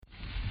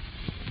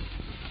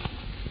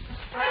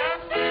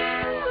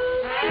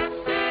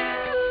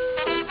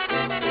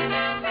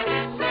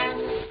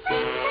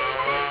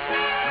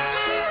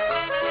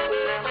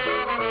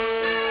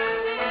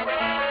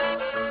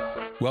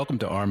Welcome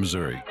to Our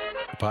Missouri,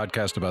 a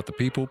podcast about the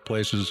people,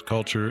 places,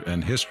 culture,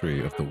 and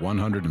history of the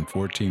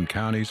 114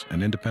 counties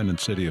and independent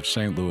city of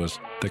St. Louis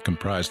that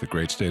comprise the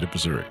great state of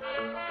Missouri.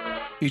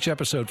 Each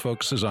episode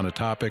focuses on a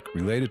topic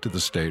related to the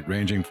state,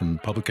 ranging from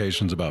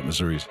publications about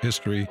Missouri's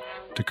history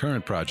to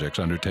current projects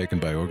undertaken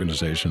by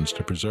organizations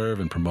to preserve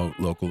and promote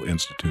local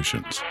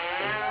institutions.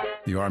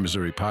 The Our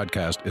Missouri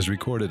podcast is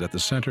recorded at the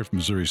Center for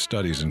Missouri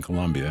Studies in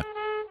Columbia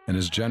and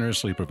is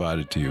generously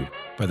provided to you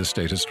by the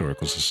State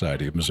Historical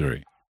Society of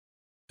Missouri.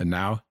 And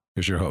now,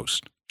 here's your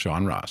host,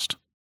 Sean Rost.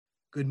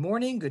 Good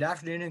morning, good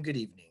afternoon, and good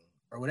evening,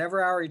 or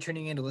whatever hour you're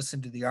tuning in to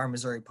listen to the Our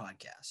Missouri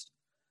podcast.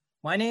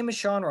 My name is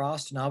Sean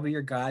Rost, and I'll be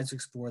your guide to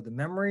explore the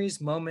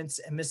memories, moments,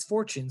 and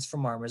misfortunes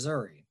from our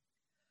Missouri.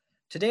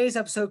 Today's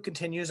episode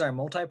continues our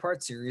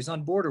multi-part series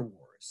on border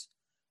wars,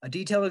 a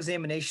detailed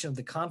examination of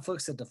the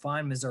conflicts that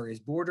define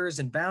Missouri's borders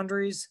and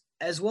boundaries,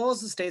 as well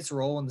as the state's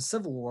role in the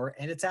Civil War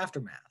and its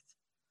aftermath.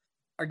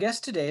 Our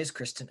guest today is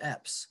Kristen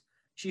Epps.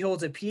 She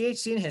holds a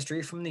PhD in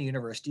history from the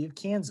University of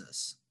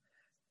Kansas.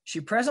 She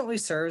presently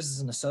serves as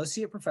an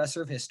associate professor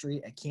of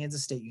history at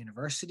Kansas State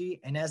University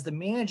and as the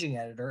managing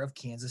editor of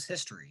Kansas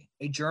History,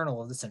 a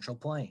journal of the Central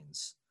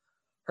Plains.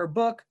 Her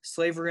book,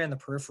 Slavery on the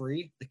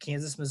Periphery, The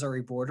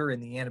Kansas-Missouri Border in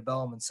the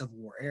Antebellum and Civil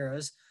War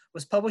Eras,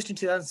 was published in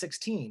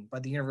 2016 by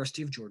the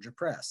University of Georgia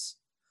Press.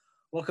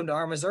 Welcome to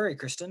Our Missouri,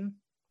 Kristen.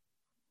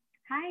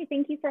 Hi,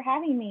 thank you for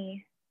having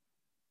me.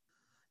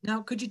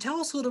 Now, could you tell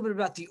us a little bit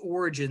about the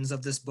origins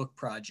of this book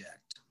project?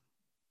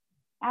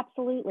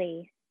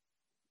 Absolutely.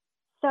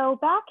 So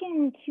back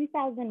in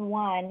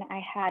 2001,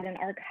 I had an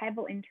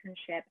archival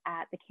internship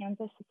at the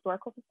Kansas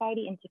Historical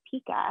Society in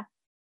Topeka.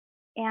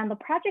 And the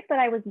project that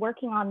I was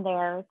working on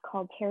there is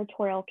called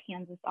Territorial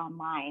Kansas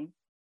Online.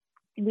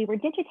 And we were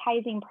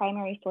digitizing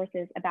primary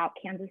sources about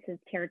Kansas's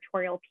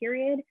territorial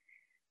period,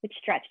 which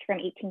stretched from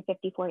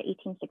 1854 to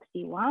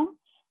 1861,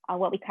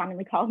 what we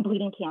commonly call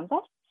Bleeding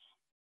Kansas.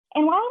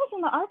 And while I was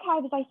in the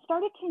archives, I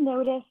started to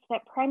notice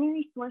that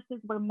primary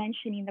sources were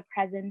mentioning the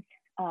presence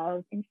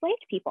of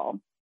enslaved people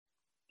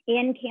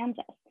in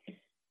Kansas.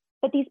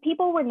 But these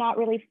people were not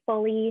really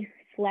fully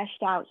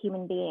fleshed out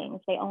human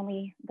beings. They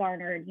only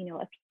garnered,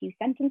 a few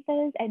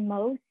sentences and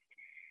most.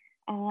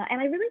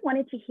 And I really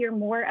wanted to hear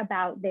more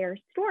about their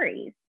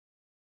stories.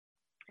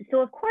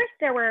 So of course,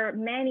 there were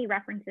many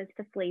references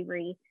to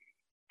slavery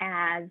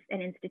as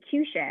an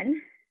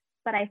institution,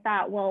 but I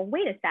thought, well,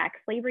 wait a sec,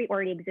 slavery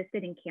already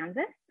existed in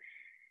Kansas.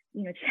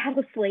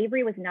 Chattel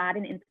slavery was not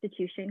an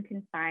institution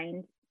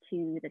confined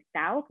to the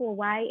South. Well,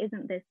 why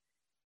isn't this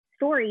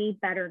story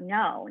better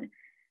known?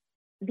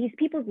 These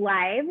people's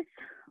lives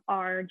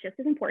are just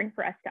as important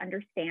for us to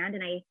understand.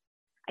 And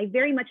I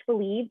very much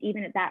believed,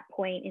 even at that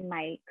point in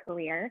my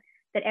career,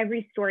 that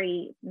every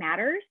story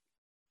matters,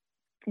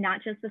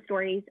 not just the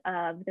stories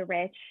of the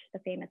rich, the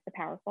famous, the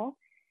powerful.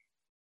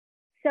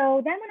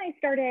 So then when I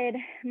started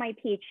my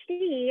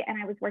PhD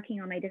and I was working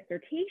on my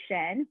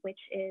dissertation, which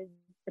is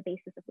the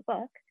basis of the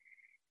book,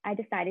 I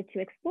decided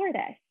to explore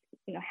this.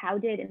 How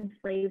did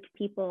enslaved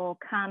people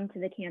come to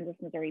the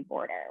Kansas-Missouri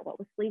border? What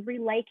was slavery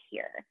like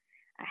here?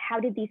 How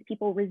did these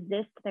people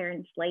resist their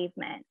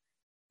enslavement?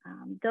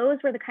 Those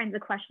were the kinds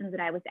of questions that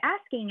I was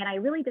asking, and I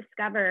really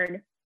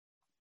discovered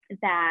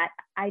that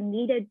I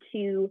needed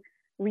to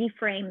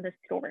reframe the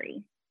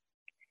story.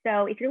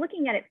 So if you're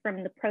looking at it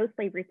from the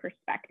pro-slavery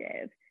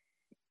perspective,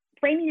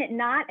 framing it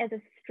not as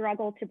a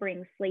struggle to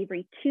bring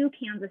slavery to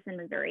Kansas and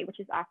Missouri, which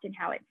is often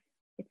how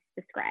it's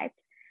described,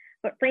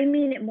 but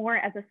framing it more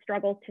as a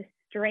struggle to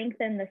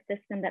strengthen the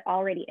system that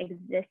already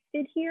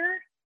existed here.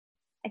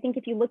 I think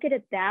if you look at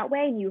it that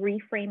way and you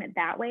reframe it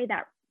that way,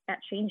 that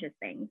changes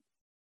things.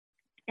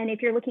 And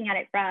if you're looking at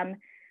it from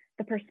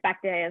the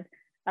perspective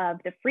of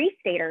the free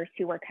staters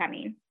who were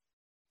coming,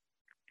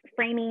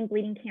 framing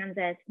Bleeding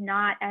Kansas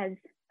not as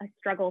a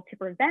struggle to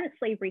prevent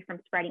slavery from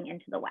spreading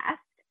into the West,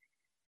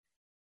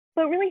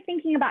 but really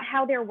thinking about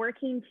how they're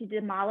working to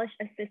demolish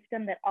a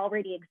system that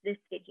already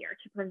existed here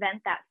to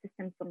prevent that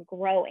system from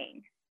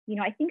growing.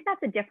 I think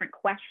that's a different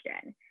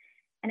question.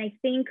 And I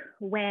think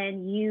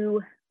when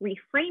you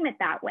reframe it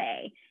that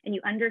way and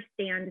you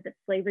understand that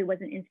slavery was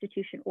an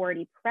institution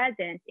already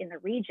present in the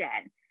region,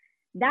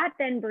 that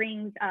then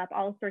brings up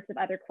all sorts of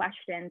other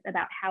questions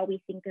about how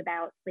we think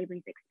about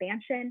slavery's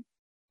expansion,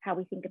 how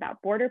we think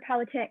about border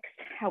politics,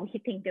 how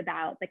we think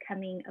about the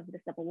coming of the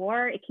Civil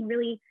War. It can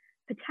really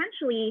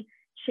potentially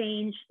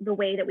change the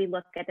way that we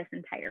look at this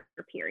entire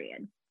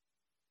period.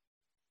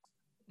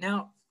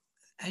 Now,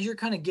 as you're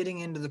kind of getting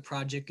into the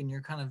project and you're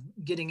kind of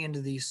getting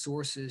into these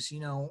sources,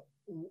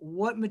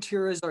 what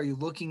materials are you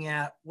looking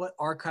at? What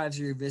archives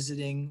are you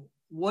visiting?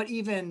 What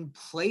even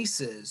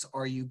places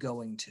are you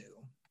going to?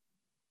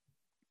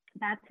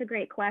 That's a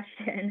great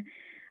question.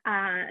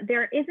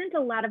 There isn't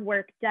a lot of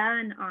work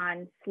done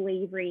on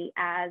slavery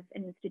as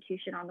an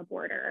institution on the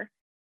border,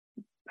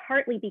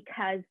 partly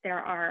because there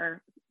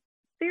are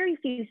very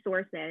few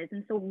sources.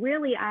 And so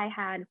really I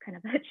had kind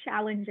of a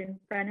challenge in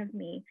front of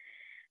me.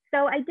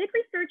 So I did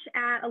research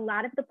at a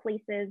lot of the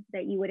places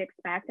that you would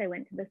expect. I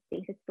went to the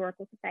State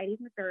Historical Society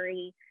of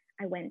Missouri.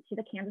 I went to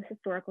the Kansas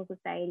Historical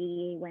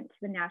Society, went to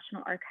the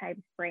National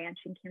Archives branch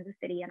in Kansas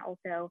City, and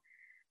also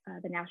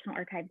the National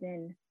Archives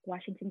in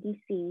Washington,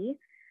 D.C.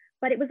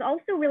 But it was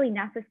also really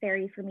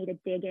necessary for me to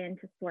dig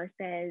into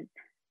sources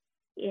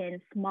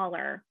in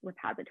smaller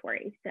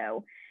repositories.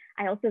 So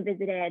I also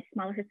visited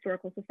smaller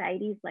historical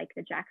societies like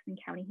the Jackson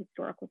County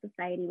Historical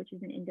Society, which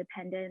is an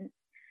independent,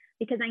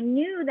 because I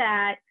knew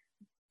that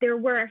there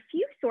were a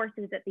few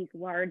sources at these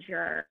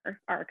larger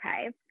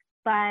archives,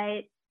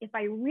 but if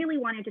I really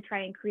wanted to try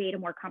and create a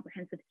more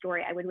comprehensive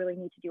story, I would really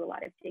need to do a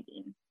lot of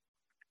digging.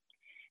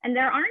 And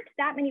there aren't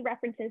that many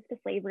references to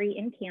slavery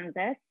in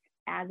Kansas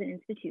as an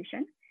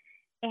institution.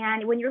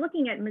 And when you're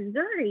looking at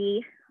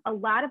Missouri, a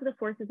lot of the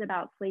sources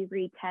about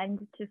slavery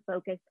tend to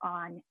focus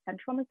on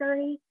central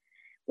Missouri,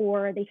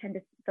 or they tend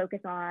to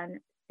focus on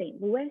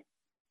St. Louis.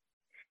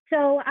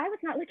 So I was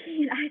not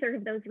looking at either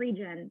of those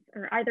regions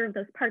or either of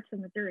those parts of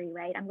Missouri,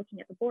 right? I'm looking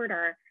at the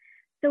border.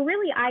 So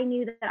really, I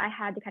knew that I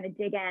had to kind of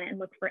dig in and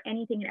look for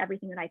anything and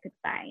everything that I could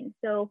find.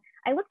 So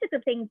I looked at the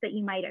things that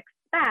you might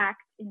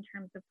expect in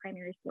terms of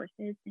primary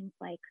sources, things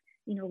like,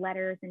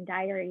 letters and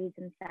diaries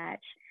and such.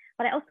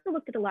 But I also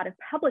looked at a lot of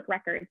public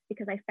records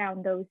because I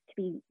found those to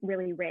be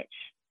really rich.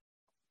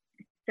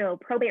 So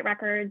probate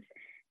records,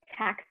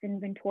 tax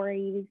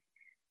inventories,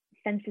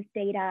 census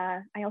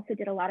data. I also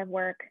did a lot of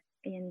work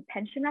in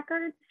pension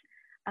records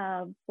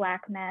of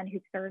Black men who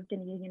served in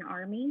the Union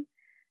Army.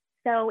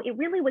 So it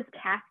really was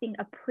casting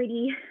a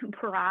pretty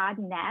broad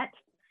net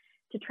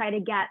to try to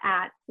get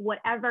at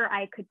whatever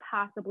I could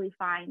possibly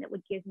find that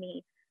would give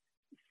me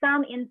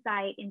some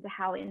insight into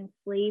how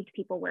enslaved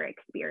people were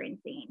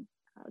experiencing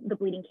the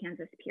Bleeding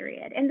Kansas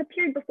period and the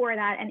period before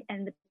that,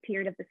 and the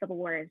period of the Civil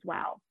War as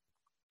well.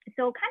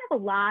 So kind of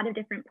a lot of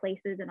different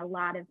places and a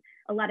lot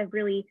of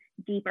really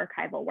deep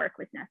archival work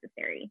was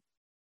necessary.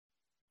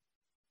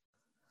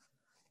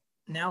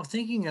 Now,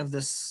 thinking of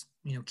this,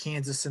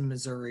 Kansas and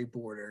Missouri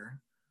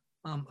border,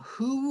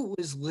 who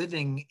was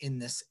living in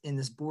this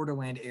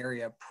borderland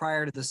area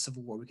prior to the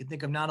Civil War? We can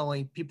think of not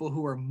only people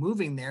who were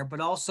moving there, but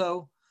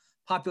also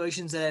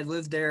populations that had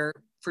lived there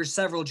for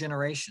several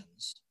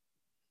generations.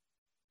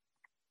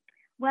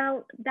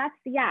 Well,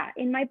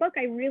 in my book,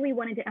 I really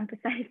wanted to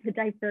emphasize the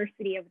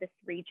diversity of this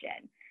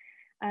region.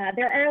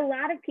 There are a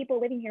lot of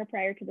people living here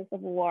prior to the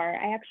Civil War.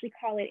 I actually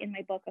call it in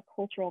my book a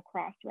cultural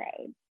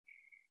crossroads,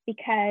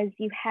 because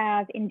you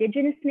have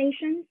indigenous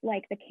nations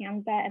like the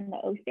Kansa and the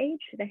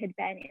Osage that had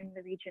been in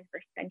the region for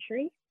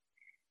centuries.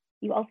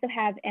 You also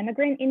have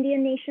immigrant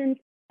Indian nations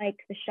like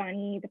the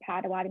Shawnee, the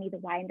Potawatomi, the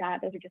Wyandot.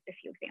 Those are just a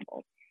few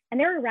examples. And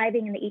they're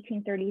arriving in the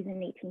 1830s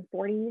and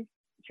 1840s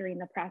during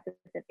the process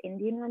of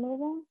Indian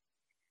removal.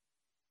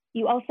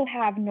 You also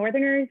have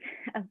Northerners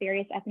of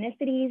various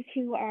ethnicities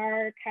who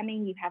are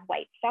coming. You have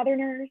white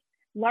Southerners,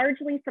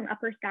 largely from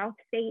upper South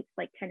states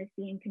like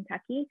Tennessee and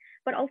Kentucky,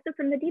 but also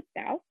from the Deep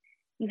South.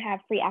 You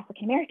have free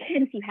African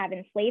Americans, you have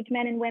enslaved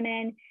men and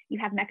women, you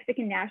have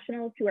Mexican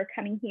nationals who are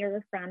coming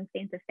here from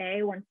Santa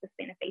Fe once the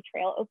Santa Fe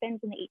Trail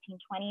opens in the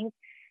 1820s.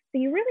 So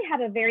you really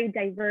have a very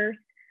diverse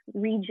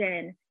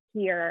region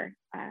here.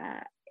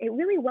 It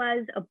really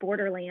was a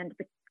borderland,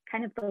 but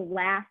kind of the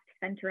last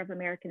center of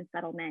American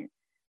settlement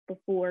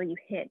before you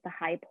hit the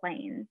high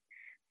plains.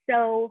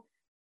 So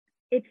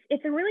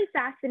it's a really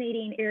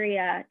fascinating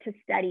area to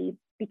study,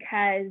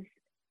 because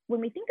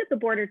when we think of the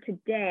border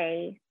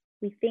today,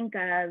 we think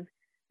of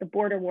the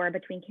border war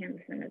between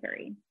Kansas and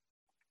Missouri.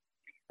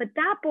 But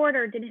that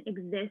border didn't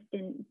exist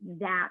in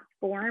that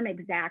form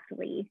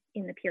exactly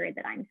in the period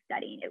that I'm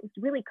studying. It was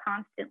really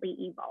constantly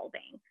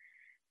evolving.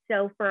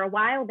 So for a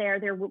while there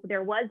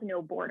was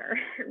no border,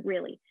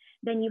 really.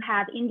 Then you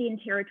have Indian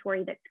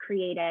territory that's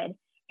created,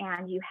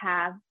 and you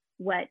have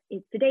what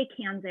is today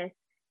Kansas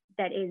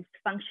that is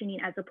functioning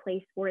as a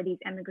place for these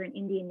immigrant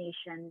Indian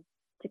nations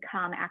to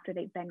come after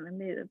they've been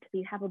removed. So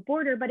you have a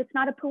border, but it's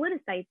not a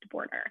politicized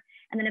border.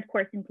 And then of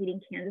course in Bleeding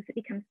Kansas, it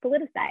becomes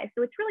politicized.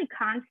 So it's really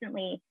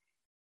constantly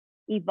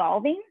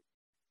evolving.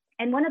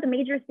 And one of the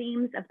major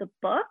themes of the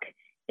book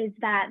is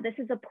that this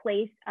is a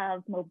place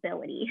of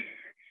mobility.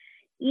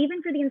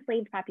 Even for the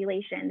enslaved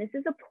population, this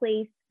is a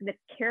place that's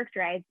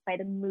characterized by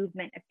the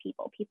movement of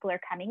people. People are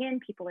coming in,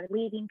 people are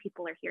leaving,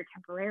 people are here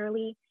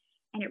temporarily.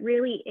 And it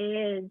really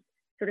is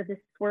sort of this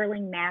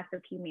swirling mass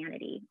of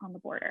humanity on the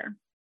border.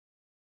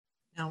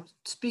 Now,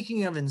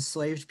 speaking of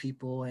enslaved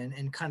people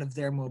and kind of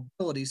their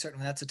mobility,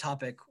 certainly that's a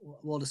topic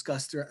we'll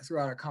discuss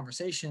throughout our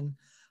conversation.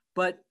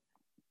 But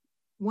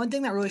one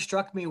thing that really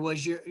struck me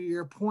was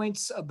your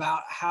points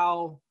about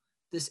how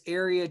this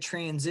area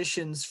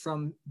transitions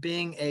from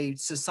being a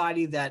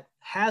society that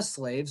has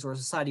slaves or a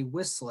society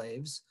with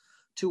slaves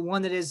to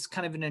one that is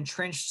kind of an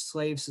entrenched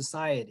slave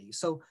society.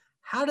 So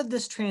how did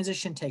this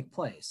transition take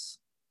place?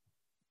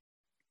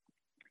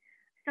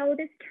 So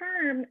this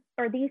term,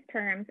 or these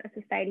terms, a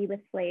society with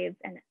slaves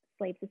and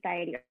slave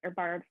society, are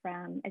borrowed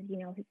from, as you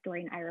know,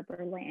 historian Ira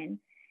Berlin.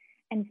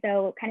 And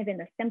so kind of in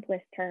the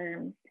simplest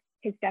terms,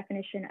 his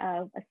definition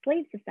of a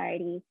slave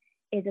society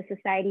is a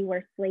society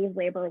where slave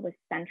labor was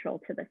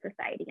central to the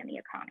society and the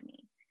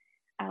economy.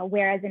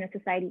 Whereas in a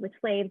society with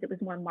slaves, it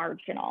was more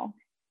marginal.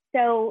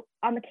 So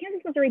on the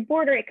Kansas-Missouri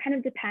border, it kind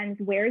of depends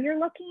where you're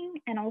looking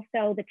and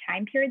also the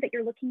time period that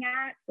you're looking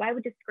at. So I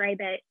would describe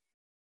it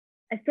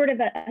as sort of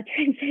a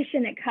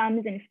transition that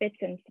comes in fits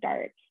and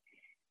starts.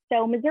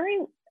 So Missouri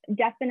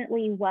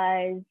definitely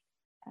was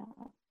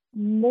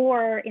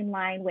more in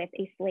line with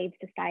a slave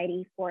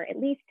society for at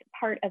least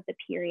part of the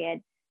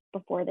period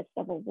before the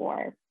Civil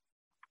War.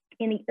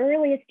 In the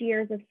earliest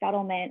years of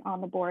settlement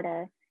on the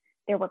border,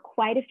 there were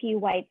quite a few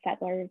white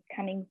settlers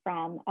coming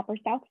from upper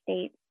South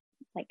states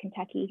like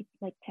Kentucky,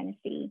 like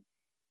Tennessee,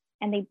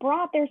 and they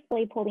brought their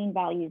slaveholding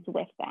values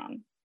with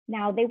them.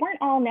 Now, they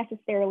weren't all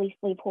necessarily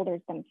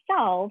slaveholders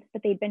themselves,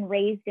 but they'd been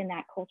raised in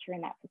that culture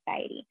and that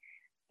society.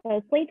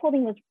 So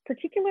slaveholding was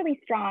particularly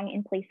strong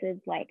in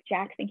places like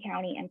Jackson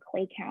County and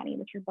Clay County,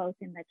 which are both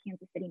in the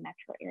Kansas City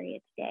metro area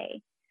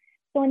today.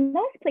 So in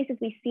those places,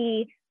 we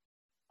see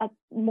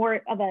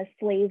more of a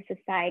slave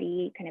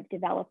society kind of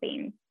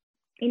developing.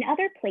 In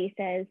other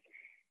places,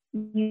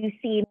 you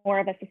see more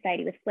of a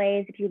society with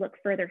slaves. If you look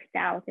further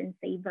south in,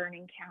 say,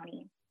 Vernon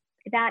County,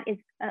 that is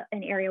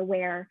an area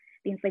where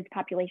the enslaved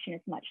population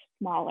is much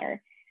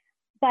smaller.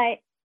 But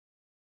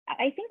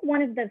I think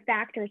one of the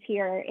factors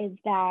here is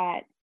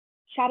that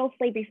chattel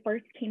slavery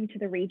first came to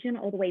the region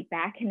all the way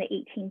back in the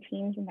 18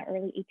 teens and the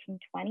early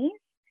 1820s.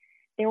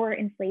 There were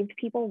enslaved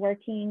people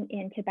working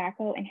in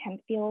tobacco and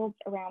hemp fields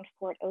around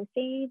Fort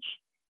Osage.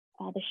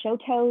 The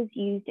Choteaus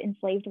used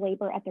enslaved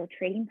labor at their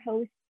trading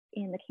posts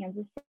in the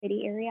Kansas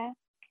City area.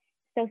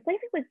 So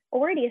slavery was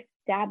already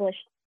established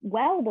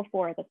well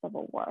before the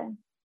Civil War.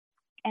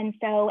 And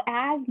so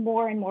as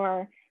more and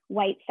more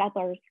white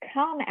settlers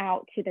come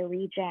out to the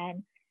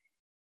region,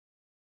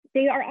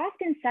 they are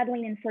often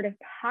settling in sort of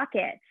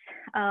pockets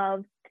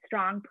of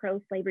strong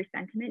pro-slavery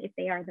sentiment if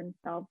they are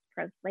themselves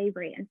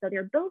pro-slavery. And so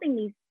they're building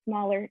these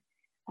smaller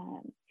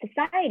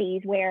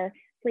societies where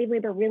slave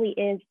labor really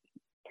is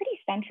pretty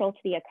central to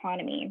the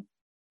economy.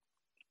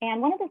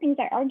 And one of the things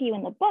I argue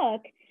in the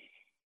book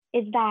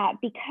is that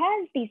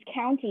because these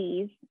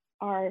counties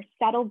are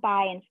settled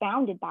by and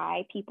founded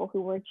by people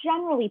who were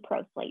generally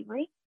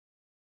pro-slavery,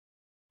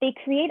 they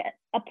create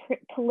a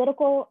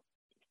political,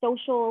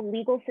 social,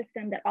 legal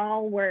system that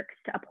all works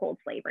to uphold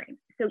slavery.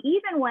 So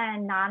even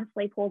when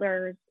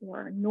non-slaveholders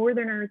or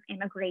Northerners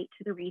immigrate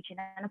to the region,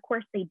 and of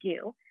course they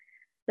do,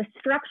 the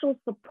structural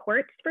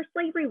supports for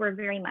slavery were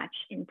very much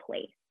in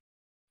place.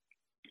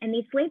 And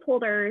these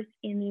slaveholders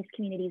in these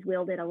communities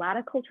wielded a lot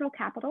of cultural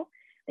capital.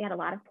 They had a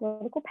lot of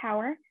political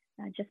power,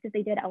 just as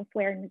they did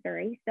elsewhere in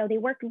Missouri. So they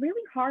worked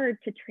really hard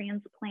to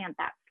transplant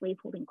that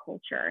slaveholding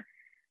culture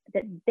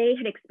that they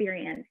had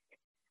experienced.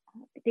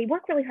 They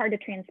worked really hard to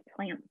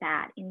transplant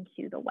that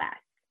into the West.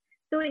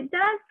 So it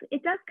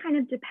does kind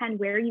of depend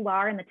where you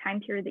are in the time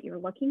period that you're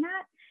looking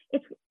at.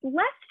 It's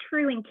less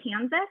true in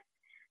Kansas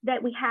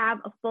that we have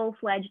a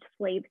full-fledged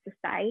slave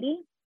society,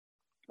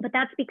 but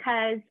that's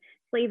because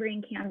slavery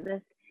in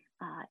Kansas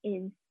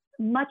is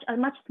a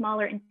much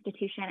smaller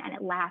institution and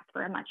it lasts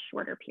for a much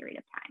shorter period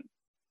of time.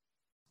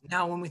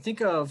 Now, when we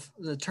think of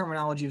the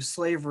terminology of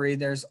slavery,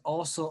 there's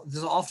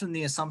often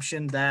the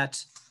assumption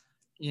that,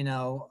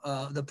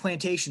 the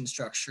plantation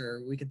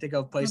structure, we could think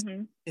of places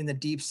in the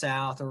Deep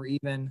South or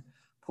even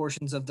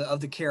portions of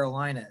the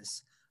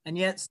Carolinas. And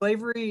yet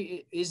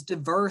slavery is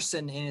diverse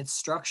in its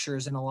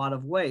structures in a lot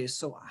of ways.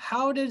 So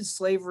how did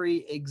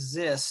slavery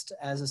exist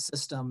as a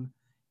system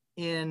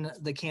in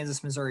the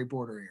Kansas-Missouri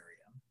border area?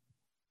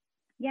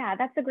 Yeah,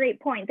 that's a great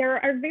point.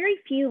 There are very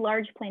few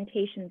large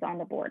plantations on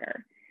the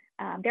border.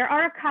 There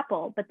are a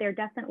couple, but they're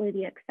definitely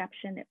the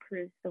exception that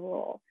proves the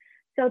rule.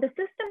 So the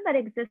system that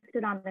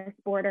existed on this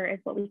border is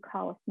what we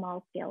call a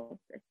small scale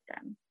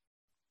system.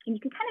 And you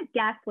can kind of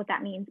guess what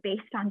that means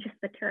based on just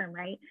the term,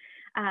 right?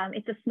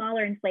 It's a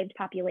smaller enslaved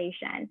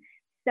population.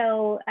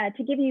 So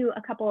to give you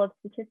a couple of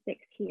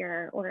statistics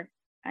here, or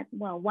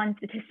one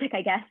statistic,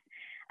 I guess,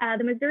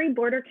 the Missouri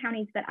border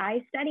counties that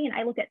I study, and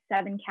I look at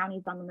 7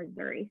 counties on the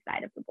Missouri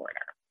side of the border.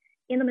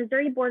 In the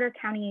Missouri border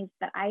counties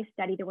that I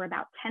study, there were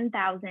about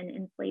 10,000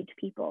 enslaved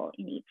people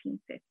in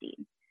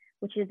 1850,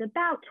 which is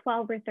about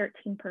 12 or 13%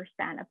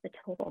 of the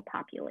total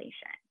population,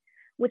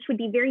 which would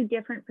be very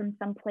different from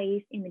some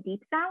place in the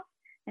Deep South.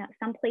 Now,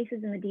 some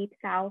places in the Deep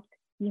South,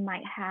 you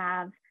might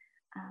have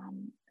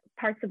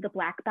parts of the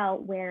Black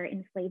Belt where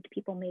enslaved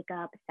people make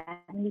up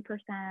 70%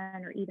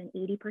 or even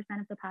 80%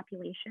 of the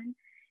population.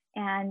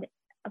 And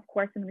of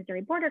course, in the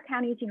Missouri border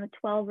counties,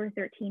 12 or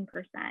 13%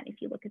 if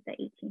you look at the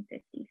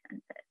 1850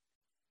 census.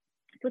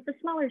 So it's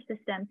a smaller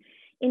system.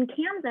 In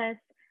Kansas,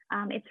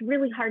 it's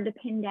really hard to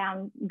pin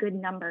down good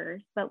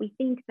numbers, but we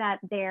think that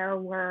there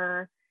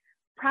were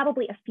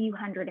probably a few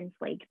hundred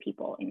enslaved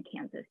people in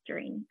Kansas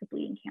during the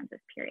Bleeding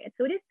Kansas period.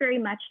 So it is very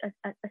much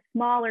a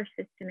smaller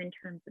system in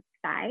terms of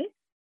size.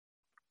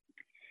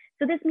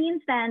 So this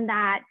means then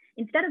that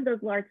instead of those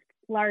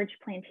large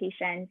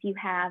plantations, you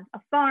have a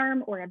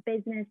farm or a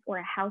business or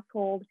a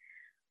household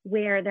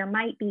where there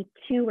might be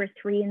 2 or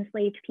 3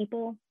 enslaved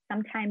people.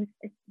 Sometimes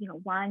it's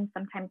 1,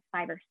 sometimes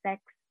 5 or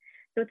 6.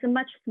 So it's a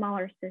much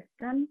smaller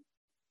system.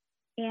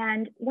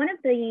 And one of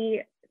the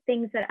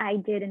things that I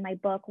did in my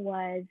book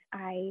was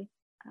I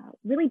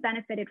really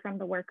benefited from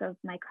the work of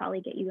my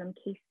colleague at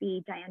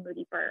UMKC, Diane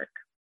Moody Burke.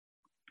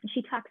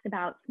 She talks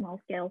about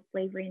small-scale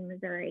slavery in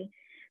Missouri.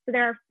 So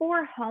there are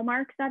 4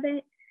 hallmarks of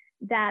it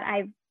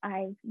that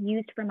I've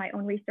used from my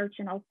own research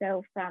and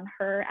also from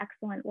her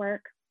excellent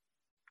work.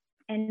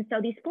 And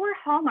so these 4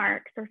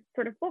 hallmarks, or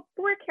sort of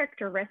 4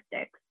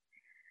 characteristics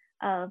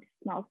of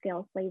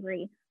small-scale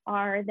slavery,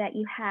 are that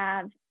you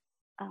have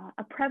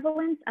a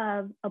prevalence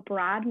of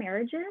abroad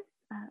marriages.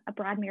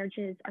 Abroad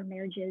marriages are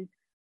marriages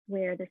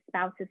where the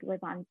spouses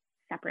live on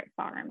separate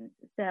farms.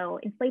 So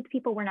enslaved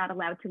people were not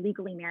allowed to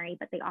legally marry,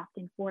 but they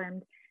often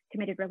formed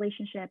committed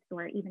relationships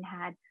or even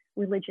had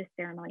religious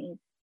ceremonies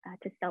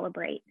to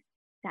celebrate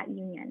that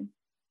union.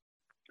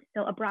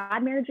 So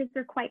abroad marriages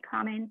are quite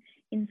common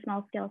in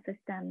small-scale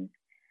systems.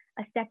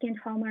 A second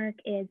hallmark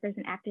is there's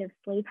an active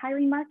slave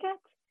hiring market.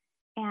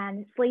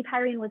 And slave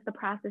hiring was the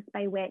process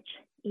by which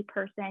a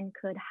person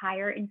could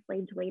hire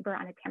enslaved labor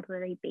on a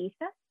temporary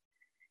basis.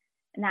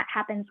 And that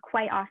happens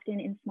quite often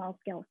in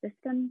small-scale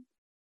systems.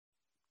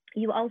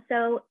 You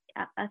also,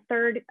 a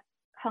third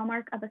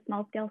hallmark of a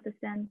small-scale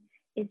system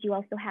is you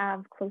also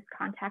have close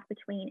contact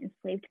between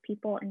enslaved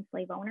people and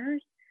slave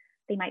owners.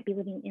 They might be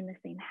living in the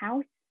same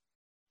house.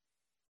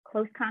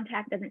 Close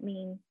contact doesn't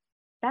mean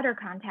better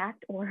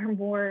contact or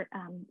more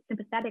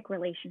sympathetic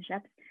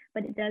relationships,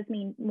 but it does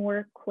mean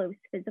more close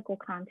physical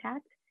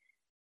contact.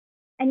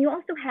 And you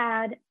also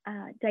had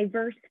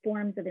diverse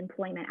forms of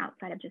employment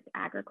outside of just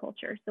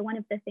agriculture. So one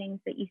of the things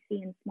that you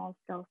see in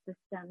small-scale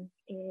systems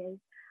is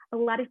a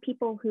lot of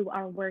people who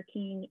are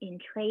working in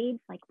trades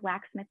like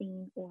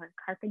blacksmithing or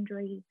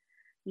carpentry.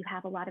 You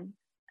have a lot of,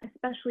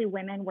 especially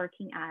women,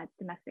 working as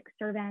domestic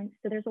servants.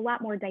 So there's a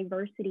lot more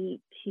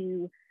diversity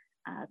to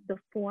the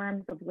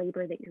forms of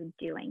labor that you're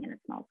doing in a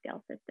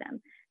small-scale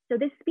system. So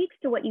this speaks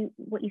to what you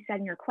said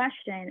in your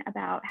question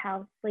about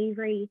how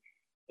slavery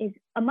is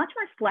a much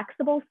more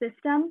flexible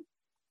system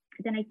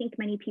than I think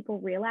many people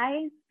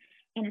realize.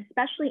 And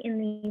especially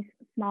in these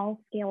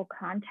small-scale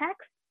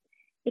contexts,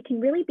 it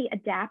can really be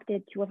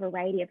adapted to a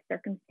variety of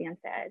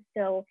circumstances.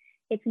 So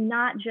it's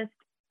not just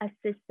a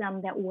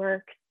system that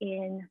works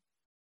in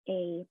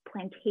a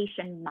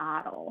plantation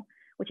model,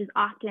 which is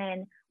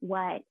often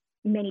what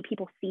many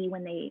people see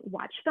when they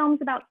watch films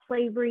about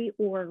slavery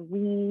or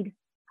read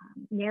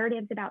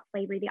narratives about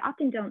slavery. They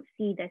often don't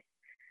see this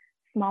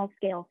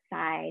small-scale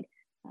side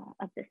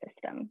of the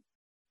system.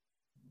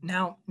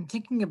 Now, in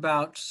thinking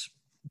about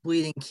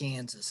Bleeding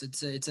Kansas,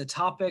 it's a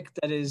topic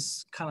that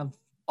is kind of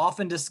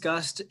often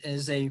discussed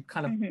as a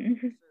kind of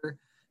answer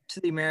to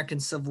the American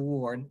Civil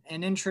War.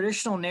 And in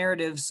traditional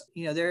narratives,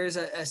 there is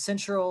a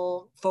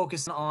central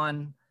focus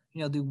on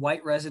the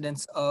white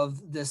residents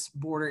of this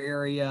border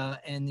area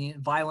and the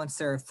violence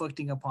they're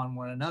inflicting upon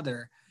one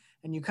another.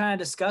 And you kind of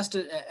discussed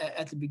it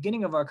at the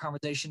beginning of our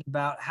conversation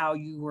about how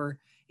you were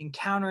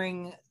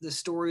encountering the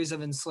stories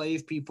of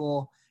enslaved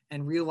people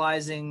and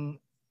realizing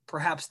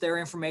perhaps their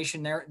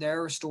information,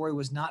 their story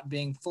was not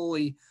being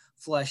fully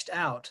fleshed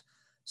out.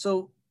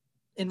 So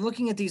in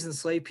looking at these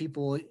enslaved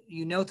people,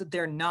 you note that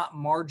they're not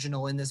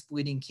marginal in this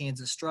Bleeding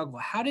Kansas struggle.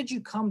 How did you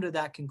come to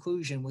that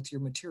conclusion with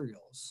your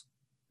materials?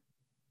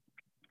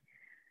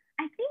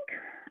 I think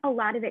a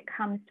lot of it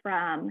comes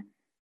from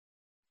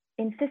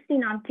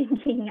insisting on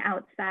thinking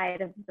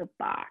outside of the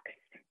box.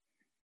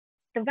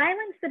 The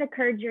violence that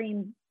occurred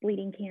during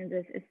Bleeding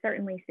Kansas is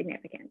certainly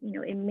significant.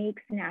 It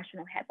makes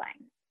national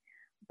headlines.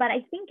 But I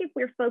think if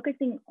we're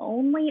focusing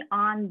only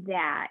on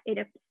that, it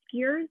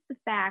obscures the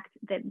fact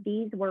that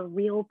these were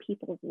real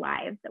people's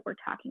lives that we're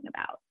talking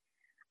about.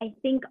 I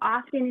think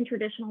often in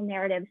traditional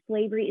narratives,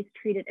 slavery is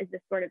treated as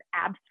this sort of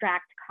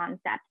abstract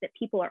concept that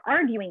people are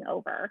arguing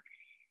over.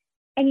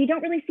 And you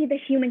don't really see the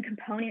human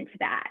component to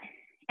that.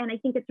 And I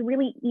think it's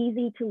really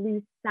easy to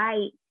lose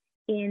sight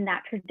in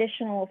that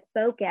traditional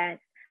focus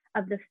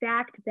of the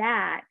fact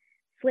that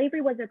slavery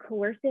was a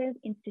coercive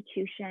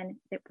institution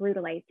that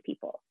brutalized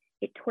people.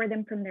 It tore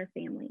them from their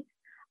families.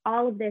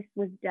 All of this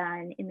was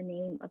done in the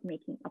name of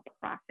making a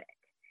profit.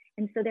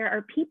 And so there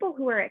are people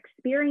who are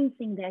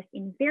experiencing this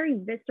in very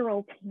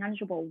visceral,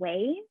 tangible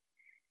ways.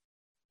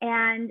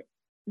 And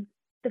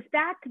the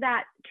fact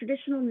that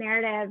traditional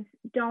narratives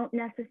don't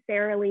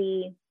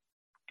necessarily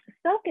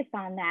focus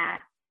on that,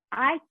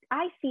 I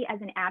see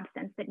as an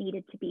absence that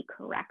needed to be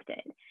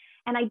corrected.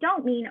 And I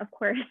don't mean, of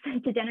course,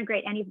 to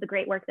denigrate any of the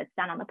great work that's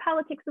done on the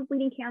politics of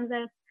Bleeding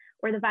Kansas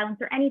or the violence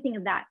or anything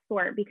of that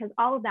sort, because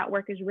all of that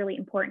work is really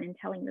important in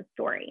telling the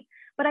story.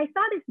 But I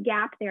saw this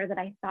gap there that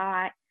I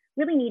thought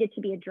really needed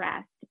to be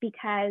addressed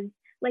because,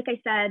 like I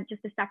said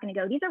just a second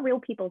ago, these are real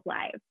people's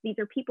lives. These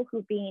are people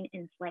who've been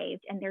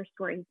enslaved and their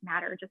stories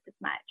matter just as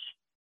much.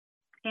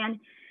 And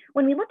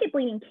when we look at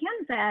Bleeding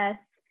Kansas,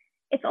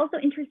 it's also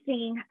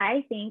interesting,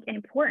 I think, and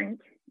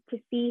important to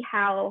see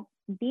how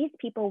these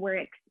people were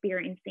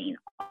experiencing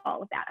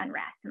all of that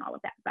unrest and all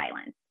of that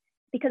violence.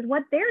 Because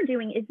what they're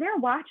doing is they're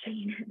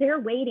watching, they're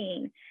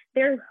waiting,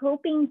 they're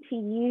hoping to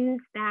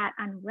use that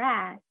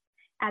unrest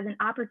as an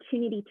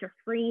opportunity to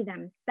free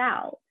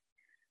themselves.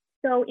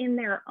 So in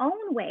their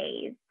own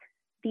ways,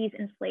 these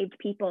enslaved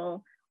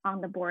people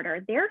on the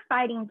border, they're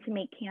fighting to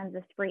make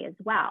Kansas free as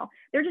well.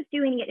 They're just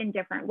doing it in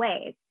different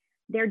ways.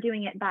 They're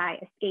doing it by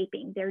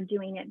escaping. They're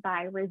doing it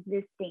by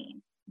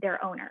resisting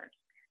their owners.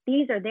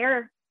 These are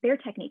their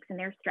techniques and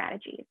their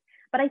strategies.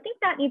 But I think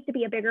that needs to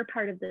be a bigger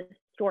part of the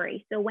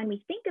story. So when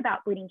we think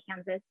about Bleeding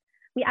Kansas,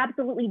 we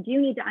absolutely do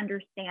need to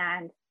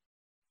understand,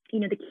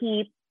 the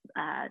key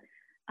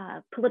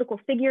political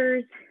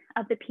figures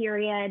of the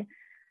period,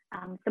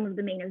 some of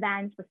the main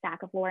events, the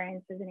sack of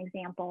Lawrence as an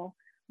example.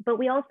 But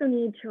we also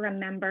need to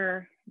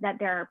remember that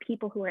there are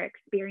people who are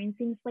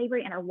experiencing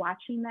slavery and are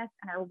watching this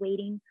and are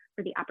waiting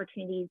for the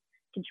opportunities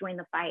to join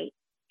the fight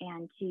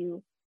and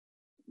to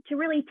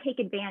really take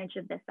advantage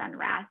of this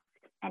unrest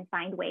and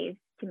find ways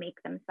to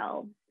make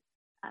themselves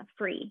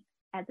free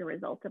as a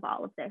result of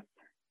all of this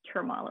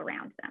turmoil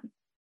around them.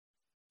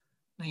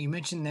 Now, you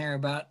mentioned there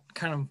about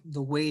kind of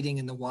the waiting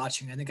and the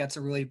watching. I think that's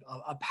a really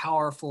a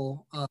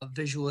powerful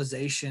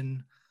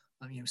visualization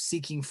of,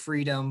 seeking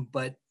freedom,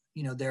 but,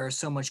 there is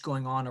so much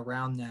going on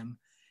around them.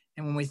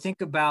 And when we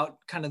think about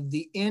kind of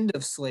the end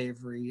of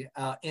slavery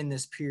in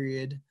this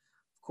period,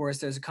 of course,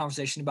 there's a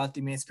conversation about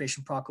the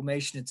Emancipation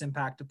Proclamation, its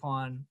impact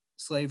upon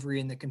slavery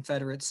in the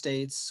Confederate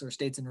states or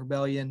states in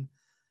rebellion,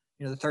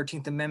 the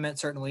 13th Amendment,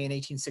 certainly in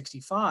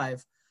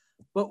 1865.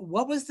 But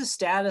what was the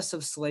status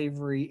of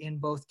slavery in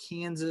both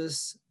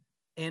Kansas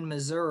and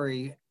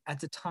Missouri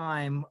at the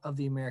time of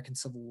the American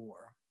Civil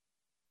War?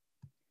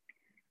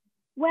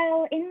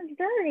 Well, in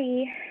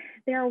Missouri,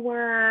 there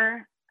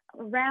were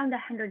around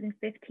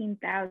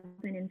 115,000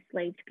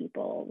 enslaved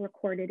people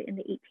recorded in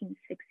the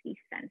 1860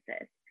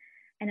 census.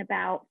 And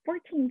about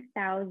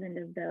 14,000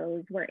 of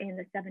those were in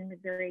the 7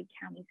 Missouri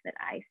counties that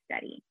I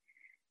study.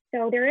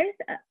 So there is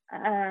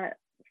a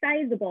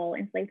sizable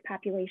enslaved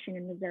population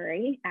in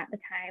Missouri at the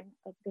time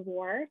of the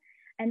war,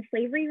 and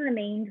slavery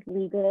remained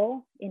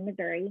legal in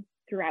Missouri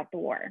throughout the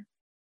war.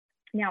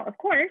 Now, of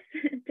course,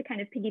 to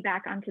kind of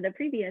piggyback onto the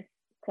previous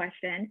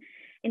question,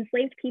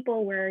 enslaved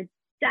people were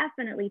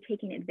definitely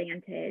taking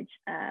advantage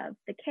of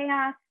the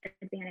chaos,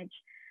 advantage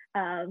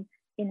of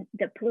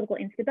the political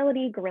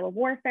instability, guerrilla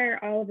warfare,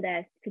 all of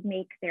this to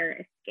make their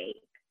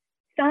escape.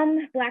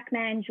 Some Black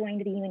men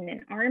joined the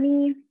Union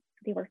Army.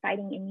 They were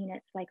fighting in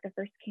units like the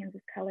 1st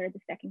Kansas Colored,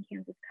 the 2nd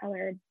Kansas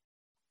Colored.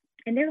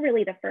 And they're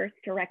really the first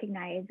to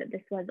recognize that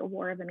this was a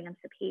war of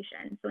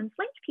emancipation. So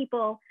enslaved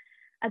people,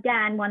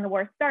 again, when the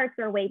war starts,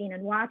 are waiting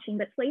and watching,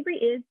 but slavery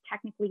is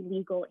technically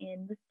legal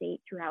in the state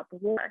throughout the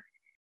war.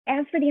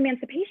 As for the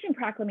Emancipation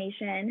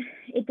Proclamation,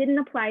 it didn't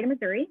apply to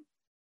Missouri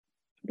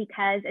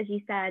because, as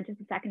you said just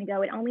a second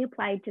ago, it only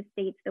applied to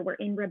states that were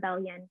in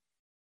rebellion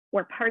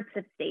or parts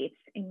of states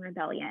in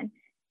rebellion.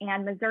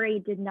 And Missouri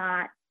did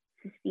not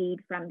secede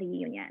from the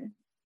Union.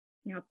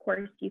 Now, of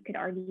course, you could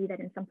argue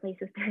that in some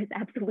places there is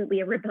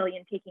absolutely a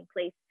rebellion taking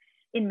place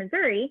in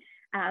Missouri,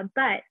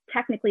 but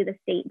technically the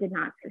state did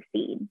not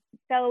secede.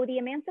 So the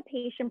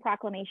Emancipation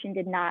Proclamation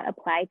did not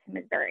apply to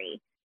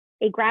Missouri.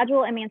 A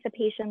gradual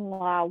emancipation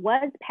law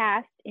was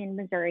passed in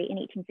Missouri in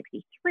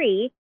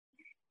 1863.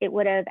 It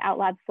would have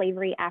outlawed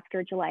slavery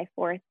after July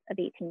 4th of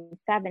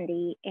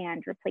 1870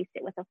 and replaced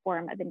it with a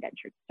form of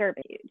indentured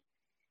servitude.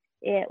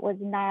 It was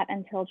not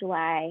until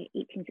July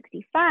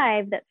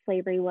 1865 that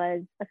slavery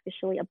was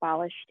officially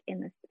abolished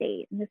in the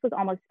state. And this was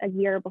almost a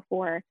year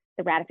before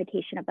the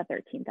ratification of the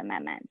 13th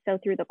Amendment. So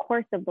through the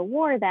course of the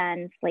war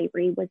then,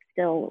 slavery was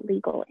still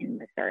legal in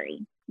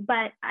Missouri.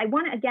 But I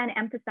want to again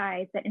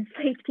emphasize that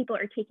enslaved people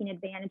are taking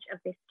advantage of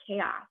this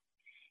chaos.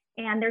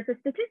 And there's a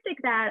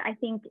statistic that I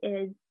think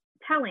is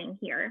telling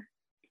here,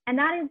 and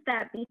that is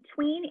that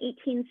between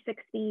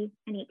 1860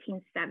 and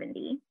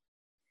 1870,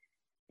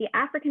 the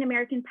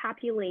African-American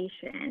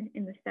population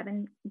in the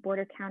 7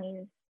 border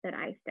counties that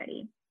I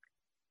study,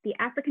 the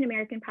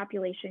African-American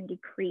population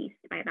decreased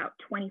by about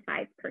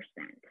 25%.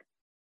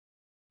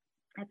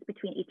 That's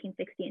between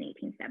 1860 and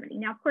 1870.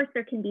 Now, of course,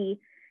 there can be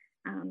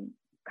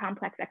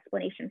complex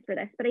explanations for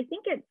this, but I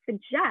think it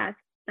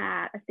suggests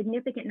that a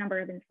significant number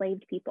of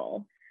enslaved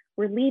people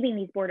were leaving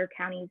these border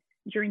counties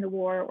during the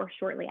war or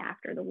shortly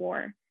after the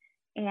war.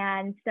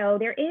 And so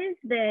there is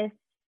this,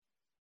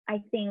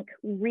 I think,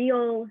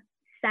 real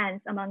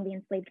sense among the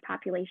enslaved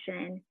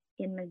population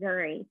in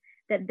Missouri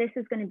that this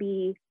is going to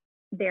be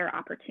their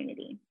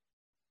opportunity.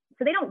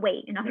 So they don't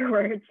wait, in other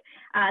words,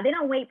 they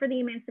don't wait for the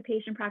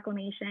Emancipation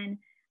Proclamation.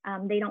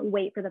 They don't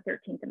wait for the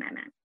 13th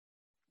Amendment.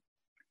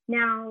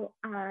 Now,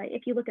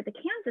 if you look at the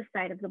Kansas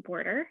side of the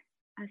border,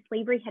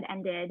 slavery had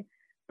ended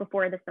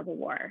before the Civil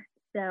War.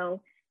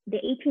 So the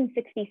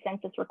 1860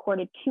 census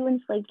recorded 2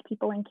 enslaved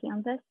people in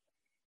Kansas.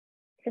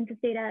 Census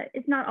data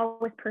is not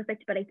always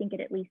perfect, but I think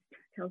it at least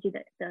tells you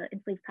that the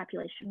enslaved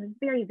population was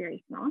very,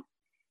 very small.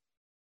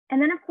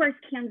 And then, of course,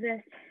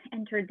 Kansas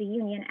entered the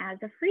Union as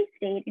a free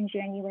state in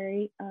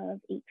January of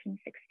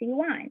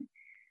 1861.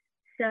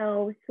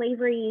 So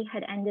slavery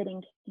had ended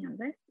in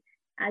Kansas.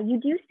 You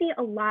do see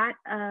a lot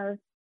of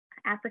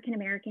African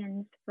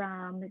Americans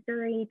from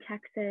Missouri,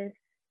 Texas,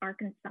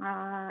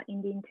 Arkansas,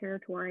 Indian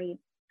Territory,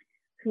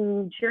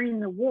 who during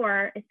the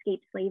war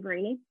escaped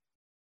slavery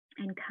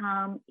and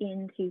come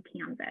into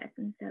Kansas.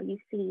 And so you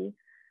see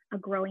a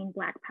growing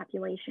Black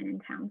population in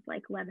towns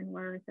like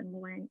Leavenworth and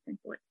Lawrence and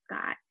Fort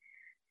Scott.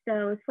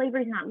 So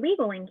slavery is not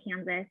legal in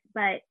Kansas,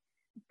 but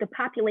the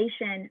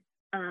population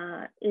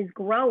is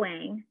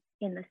growing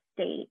in the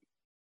state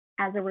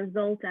as a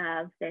result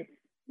of this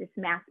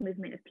mass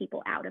movement of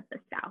people out of the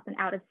South and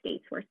out of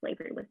states where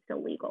slavery was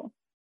still legal.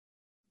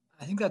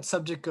 I think that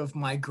subject of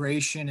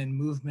migration and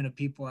movement of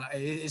people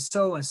is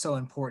so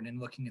important in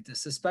looking at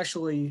this,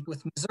 especially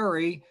with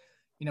Missouri.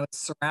 You know,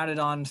 it's surrounded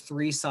on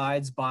three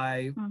sides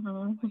by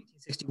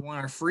 1861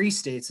 are free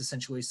states,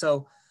 essentially.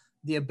 So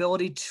the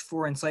ability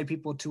for enslaved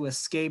people to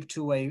escape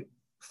to a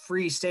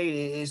free state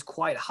is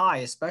quite high,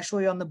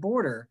 especially on the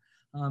border,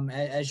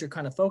 as you're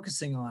kind of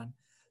focusing on.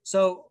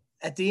 So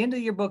at the end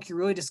of your book, you're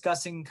really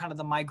discussing kind of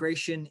the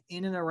migration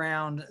in and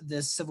around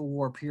this Civil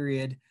War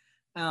period.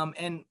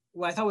 And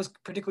what I thought was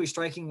particularly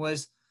striking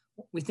was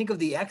we think of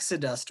the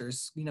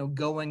exodusters, you know,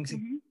 going to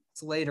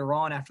later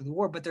on after the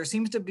war, but there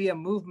seems to be a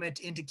movement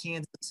into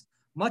Kansas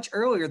much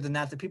earlier than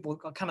that people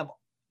kind of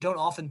don't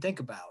often think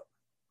about.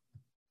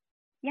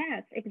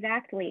 Yes,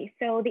 exactly.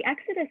 So the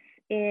Exodus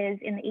is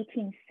in the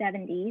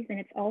 1870s, and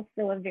it's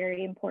also a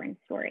very important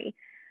story.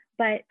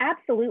 But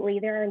absolutely,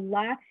 there are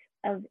lots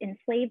of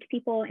enslaved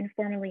people and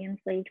formerly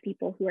enslaved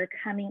people who are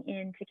coming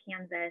into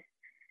Kansas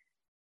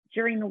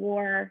during the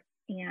war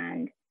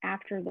and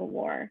after the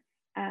war,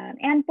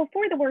 and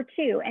before the war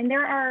too. And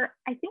there are,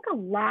 I think, a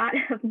lot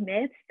of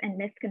myths and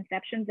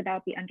misconceptions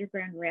about the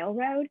Underground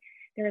Railroad.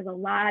 There is a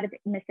lot of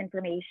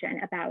misinformation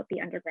about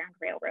the Underground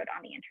Railroad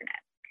on the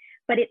internet.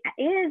 But it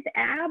is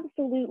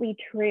absolutely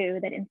true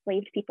that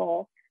enslaved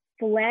people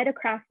fled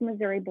across the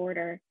Missouri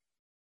border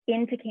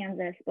into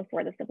Kansas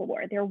before the Civil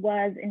War. There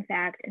was, in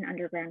fact, an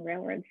Underground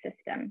Railroad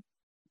system.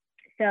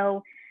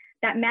 So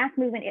that mass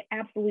movement, it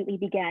absolutely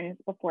begins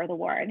before the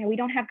war. Now, we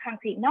don't have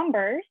concrete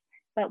numbers,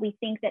 but we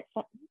think that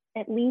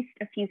at least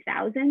a few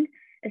thousand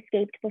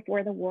escaped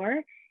before the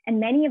war. And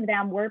many of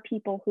them were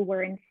people who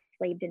were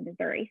enslaved in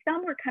Missouri.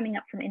 Some were coming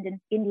up from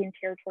Indian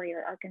Territory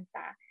or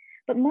Arkansas,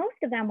 but most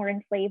of them were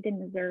enslaved in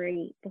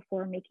Missouri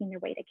before making their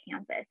way to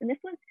Kansas. And this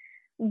was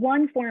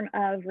one form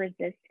of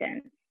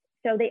resistance.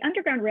 So the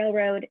Underground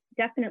Railroad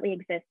definitely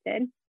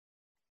existed.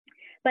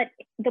 But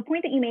the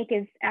point that you make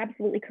is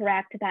absolutely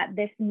correct, that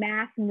this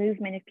mass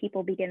movement of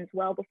people begins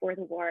well before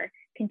the war,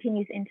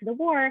 continues into the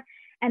war.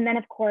 And then,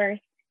 of course,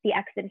 the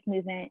Exodus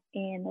movement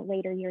in the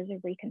later years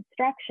of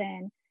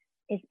Reconstruction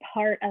is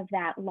part of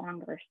that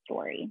longer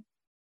story.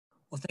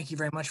 Well, thank you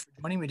very much for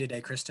joining me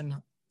today,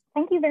 Kristen.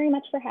 Thank you very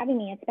much for having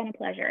me. It's been a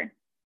pleasure.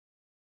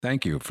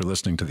 Thank you for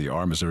listening to the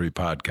Our Missouri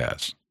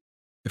podcast.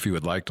 If you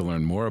would like to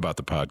learn more about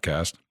the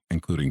podcast,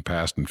 including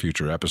past and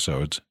future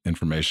episodes,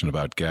 information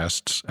about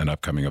guests, and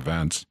upcoming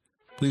events,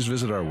 please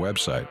visit our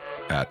website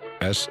at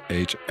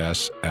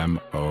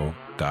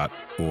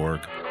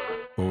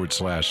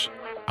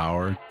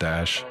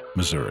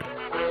shsmo.org/our-Missouri.